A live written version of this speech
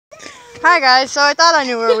Hi guys, so I thought I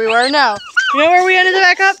knew where we were. No. You know where we ended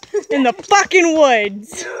back up? In the fucking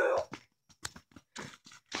woods.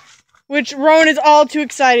 Which Rowan is all too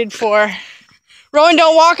excited for. Rowan,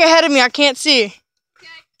 don't walk ahead of me, I can't see. Okay.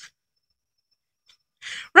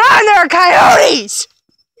 Run, there are coyotes!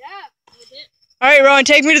 Yeah, I did. Alright, Rowan,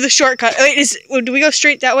 take me to the shortcut. Wait, do we go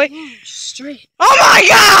straight that way? Yeah, straight. Oh my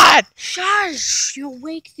god! Shush! You'll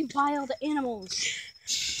wake the wild animals.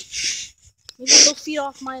 Maybe they'll feed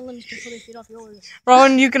off my limbs before they feed off yours.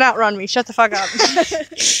 Rowan, you can outrun me. Shut the fuck up.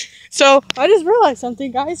 So, I just realized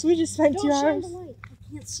something, guys. We just spent 2 Don't shine hours. the light.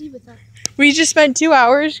 I can't see with that. We just spent 2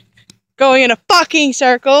 hours going in a fucking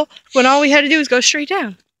circle when all we had to do was go straight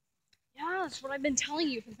down. Yeah, that's what I've been telling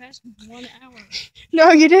you for the past 1 hour.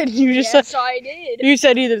 No, you didn't. You just Yes, I did. You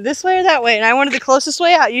said either this way or that way, and I wanted the closest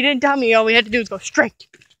way out. You didn't tell me all we had to do was go straight.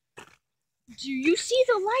 Do you see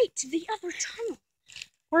the light to the other tunnel?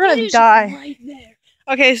 We're gonna It is die. right there.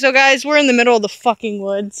 Okay, so guys, we're in the middle of the fucking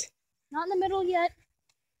woods. Not in the middle yet.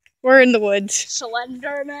 We're in the woods.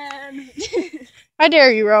 Slender Man. I dare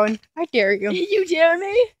you, Rowan. I dare you. You dare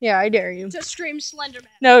me? Yeah, I dare you. To scream Slender Man.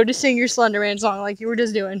 No, to sing your Slender Man song like you were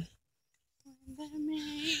just doing. Slender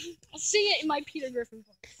Man. I'll sing it in my Peter Griffin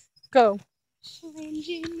voice. Go.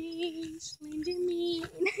 Slender Man, Slender Man.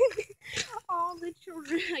 All the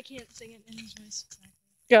children. I can't sing it in his voice exactly.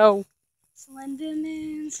 Go. Slender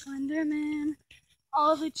Man,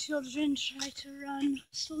 all the children try to run.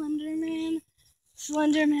 Slender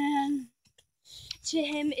Man, to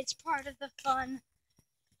him it's part of the fun.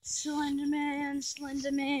 Slender Man,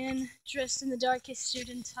 dressed in the darkest suit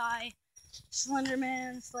and tie. Slender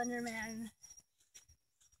Man,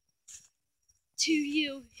 to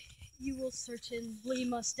you will certainly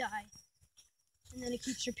must die. And then it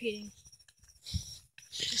keeps repeating.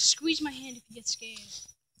 Just squeeze my hand if you get scared.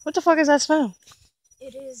 What the fuck is that smell?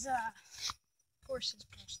 It is, horses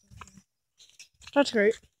passed through here. That's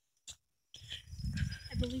great.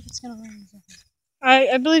 I believe it's gonna rain in a second.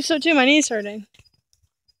 I believe so too. My knee's hurting.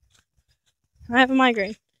 I have a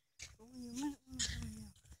migraine. Oh, you might want to hurry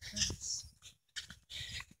up.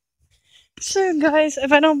 Soon, guys,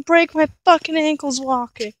 if I don't break my fucking ankles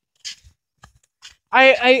walking.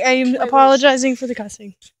 I am apologizing for the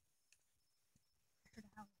cussing.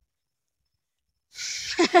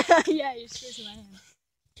 Yeah, you're squeezing my hand.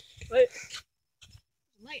 Wait.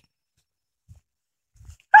 Light.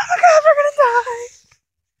 Oh my god, we're gonna die!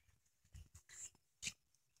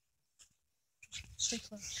 Stay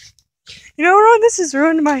close. You know, Ron, this has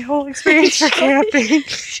ruined my whole experience for camping.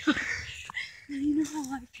 You know how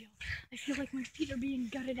I feel. I feel like my feet are being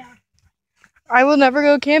gutted out. I will never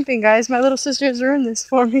go camping, guys. My little sister has ruined this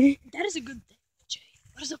for me. That is a good thing, Jay.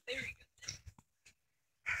 That is a very good thing.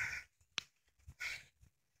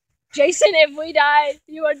 Jason, if we die,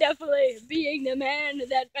 you are definitely being the man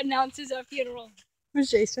that announces our funeral.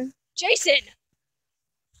 Who's Jason? Jason!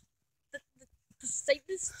 The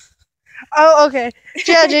Satanist? Oh, okay.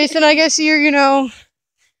 Yeah, Jason, I guess you're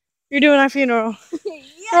doing our funeral. Yeah.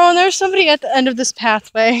 Ron, there's somebody at the end of this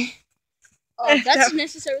pathway. Oh, that's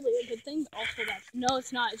necessarily a good thing. Also, no,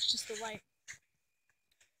 it's not. It's just the light.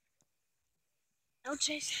 Oh,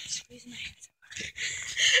 Jason, squeeze my hands.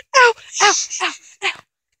 Ow, ow, ow, ow.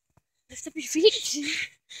 Lift up your feet.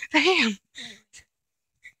 I am.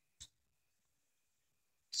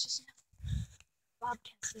 It's just enough.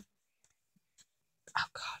 Bobcats. Oh,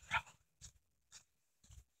 God, Ron.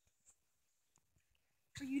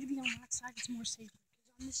 For you to be on that side, it's more safe.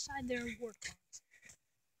 Because on this side, there are warthogs.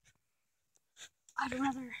 I'd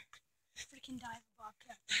rather freaking die of a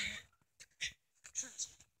bobcat than a warthog. Trust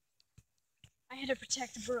me. I had to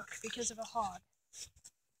protect Brooke because of a hog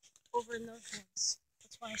over in those woods.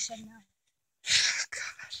 That's why I said no. Oh,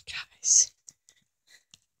 God, guys.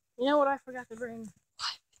 You know what I forgot to bring?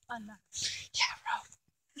 What? A knife. Yeah, Ron.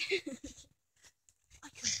 I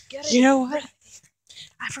could get it. You know what?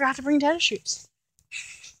 I forgot to bring tennis shoes.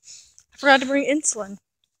 I forgot to bring insulin.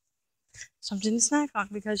 Something to snack on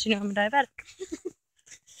because, I'm a diabetic.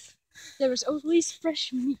 There was always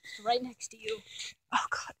fresh meat right next to you. Oh,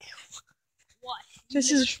 God, ew. What? This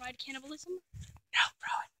You never is... tried cannibalism? No,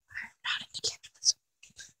 Rowan. I'm not into cannibalism.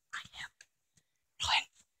 I am. Rowan,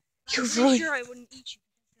 I'm you're pretty really... sure I wouldn't eat you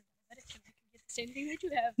because you're diabetic and I could get the same thing that you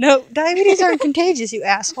have. No, diabetes aren't contagious, you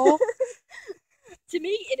asshole. To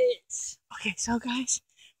me, it is. Okay, so guys,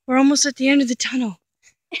 we're almost at the end of the tunnel.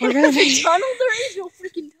 We're gonna The be... tunnel? There is no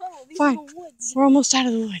freaking tunnel. These Fine. are the woods. We're almost out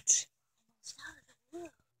of the woods. Almost out of the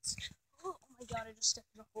woods. Oh my god, I just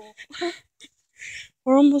stepped in a hole.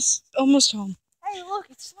 We're almost home. Hey, look,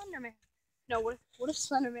 it's Slenderman. No, what if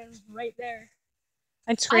Slenderman was right there?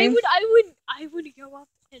 I'd scream. I would go up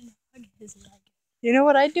and hug his leg. You know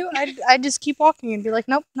what I do? I just keep walking and be like,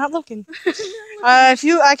 nope, not looking.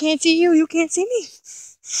 I can't see you, you can't see me.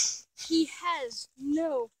 He has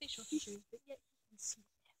no facial features, but yet he can see.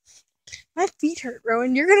 My feet hurt,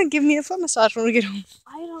 Rowan. You're gonna give me a foot massage when we get home.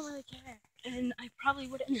 I don't really care, and I probably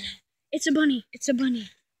would anyway. It's a bunny. It's a bunny.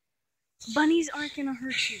 Bunnies aren't gonna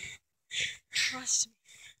hurt you. Trust me.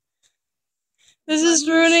 This is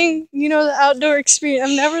ruining, the outdoor experience.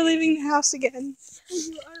 I'm never leaving the house again.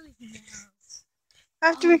 You are leaving the house.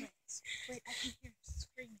 After Wait, I can hear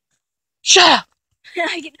screaming. Shut up!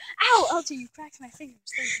 Ow! LJ, you cracked my fingers.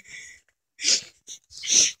 Thank you.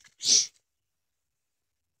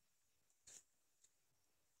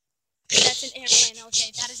 That's an airplane,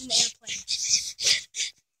 LJ. That is an airplane.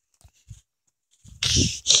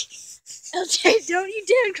 LJ, don't you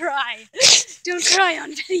dare cry. Don't cry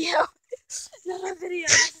on video. Not on video.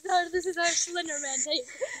 This is our Slenderman tape.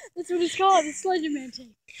 That's what it's called. It's Slenderman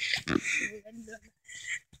tape.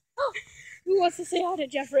 Oh, who wants to say hi to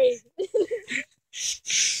Jeffrey?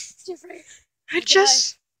 Jeffrey.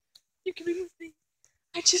 You can be with me.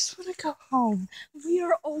 I just want to go home. We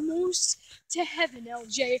are almost to heaven,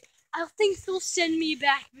 LJ. I think they'll send me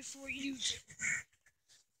back before you do.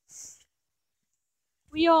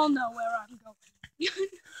 We all know where I'm going.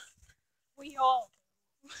 We all.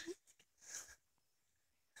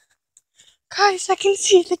 Guys, I can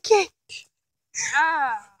see the gate.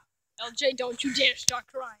 LJ, don't you dare start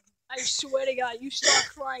crying. I swear to God, you start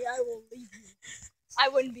crying, I will leave you. I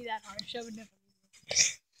wouldn't be that harsh. I would never leave you.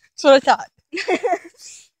 That's what I thought.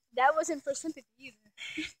 That wasn't for sympathy either.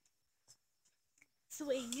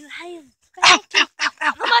 Swing your hand. Ow, ow, ow,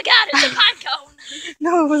 ow. Oh my God, it's a pine cone.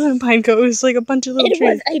 No, it wasn't a pine cone. It was like a bunch of little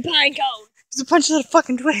trees. It was a pine cone. It was a bunch of little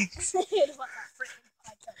fucking twigs. It was a freaking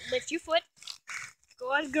pine cone. Lift your foot.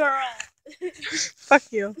 Good girl.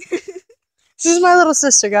 Fuck you. This is my little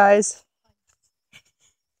sister, guys.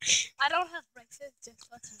 I don't have braces, just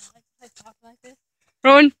let you know. I talk like this.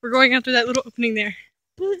 Rowan, we're going after that little opening there.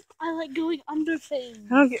 But I like going under things.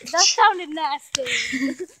 I don't get That sounded nasty.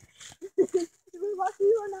 We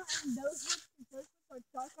lucky or not, those ones are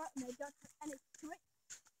chocolate and they don't have any twist.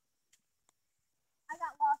 I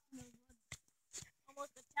got lost in those woods.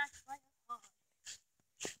 Almost attacked by a hog.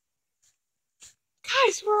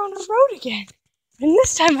 Guys, we're on the road again. And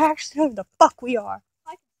this time I actually know who the fuck we are.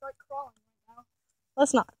 I can start crawling right now.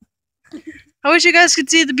 Let's not. I wish you guys could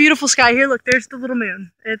see the beautiful sky here. Look, there's the little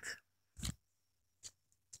moon. It's...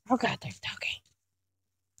 Oh God, they're talking.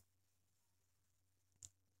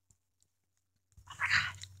 Oh my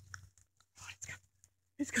God. Oh, it's coming.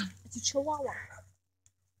 It's coming. It's a Chihuahua.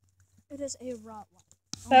 It is a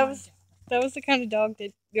Rottweiler. That was the kind of dog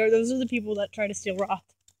that... Those are the people that try to steal Roth.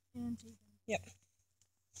 And Tegan. Yep.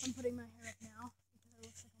 I'm putting my hair up now because it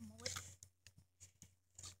looks like a mullet.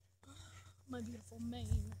 My beautiful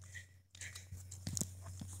mane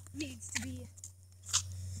needs to be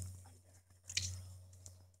under.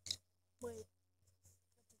 Wait.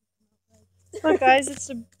 Look, guys, it's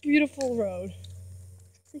a beautiful road.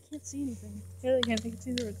 They can't see anything. Yeah, they can't. They can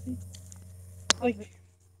see the road. See? Like,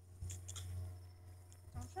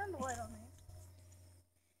 Don't shine the light on me.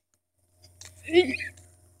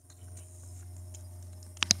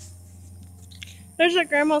 There's our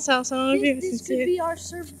grandma's house. I don't know if you guys can This see could it. be our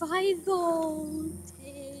survival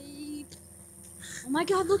tape. Oh my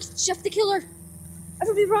God! Look, it's Jeff the Killer.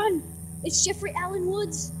 Everybody run! It's Jeffrey Allen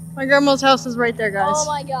Woods. My grandma's house is right there, guys. Oh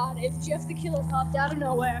my God! If Jeff the Killer popped out of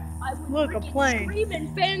nowhere, I would Look, a freaking plane. scream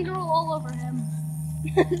and fangirl all over him.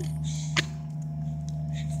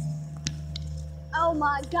 Oh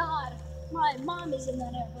my God! My mom is in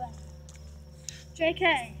that airplane.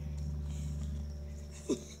 JK.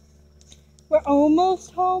 We're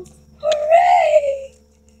almost home. Hooray!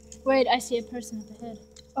 Wait, I see a person up ahead.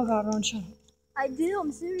 Oh God, Ron, shut up. I do.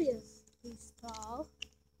 I'm serious. He's tall.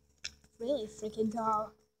 Really freaking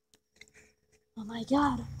tall. Oh my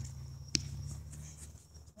God.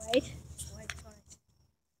 Wait.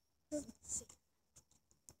 Let's see.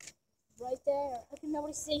 Right there. How can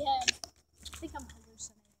nobody see him? I think I'm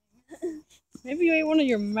hallucinating. Maybe you ate one of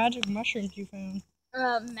your magic mushrooms you found.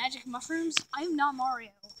 Magic mushrooms? I'm not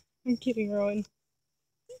Mario. I'm kidding, Rowan.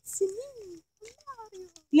 It's me, Mario.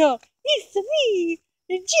 No, it's me,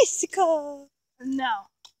 Jessica. No.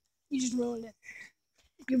 You just ruined it.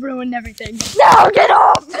 You ruined everything. No, get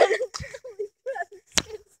off!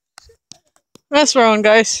 That's Rowan,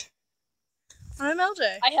 guys. I'm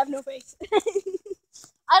LJ. I have no face.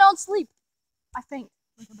 I don't sleep. I faint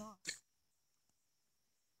like a dog.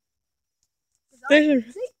 There's a...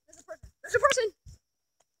 See? There's a person. There's a person!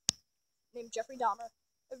 Named Jeffrey Dahmer.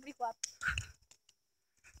 Everybody clap.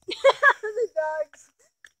 The dogs.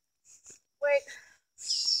 Wait.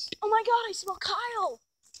 my god, I smell Kyle!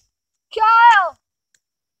 Kyle!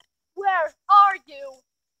 Where are you?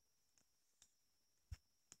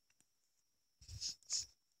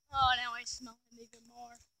 Oh, now I smell him even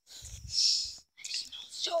more. I smell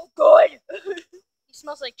so good! He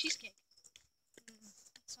smells like cheesecake. That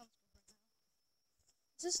sounds good right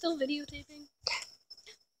now. Is this still videotaping?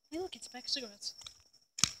 Hey, look, it's Beck Cigarettes.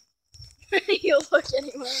 You look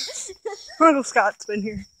anyway. Uncle Scott's been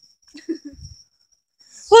here.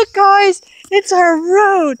 Look, guys, it's our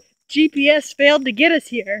road. GPS failed to get us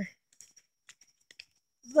here.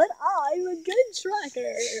 But I'm a good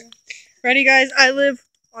tracker. Ready, guys? I live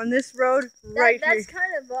on this road right That's here.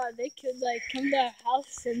 kind of odd. They could like come to our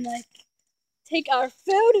house and like take our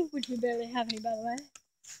food, which we barely have any, by the way.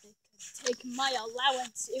 They could take my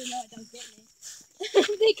allowance, even though it don't get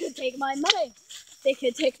me. They could take my money. They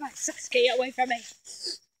could take my Sasuke away from me.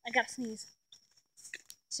 I gotta sneeze.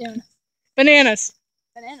 Soon. Bananas.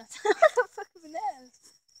 Bananas. What the fuck are bananas?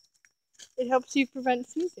 It helps you prevent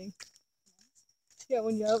sneezing. Yeah,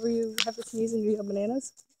 whenever you have to sneeze and you have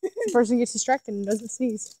bananas, the person gets distracted and doesn't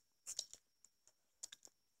sneeze.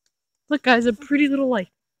 Look, guys, a pretty little light.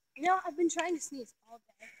 You know, I've been trying to sneeze all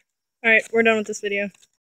day. Alright, we're done with this video.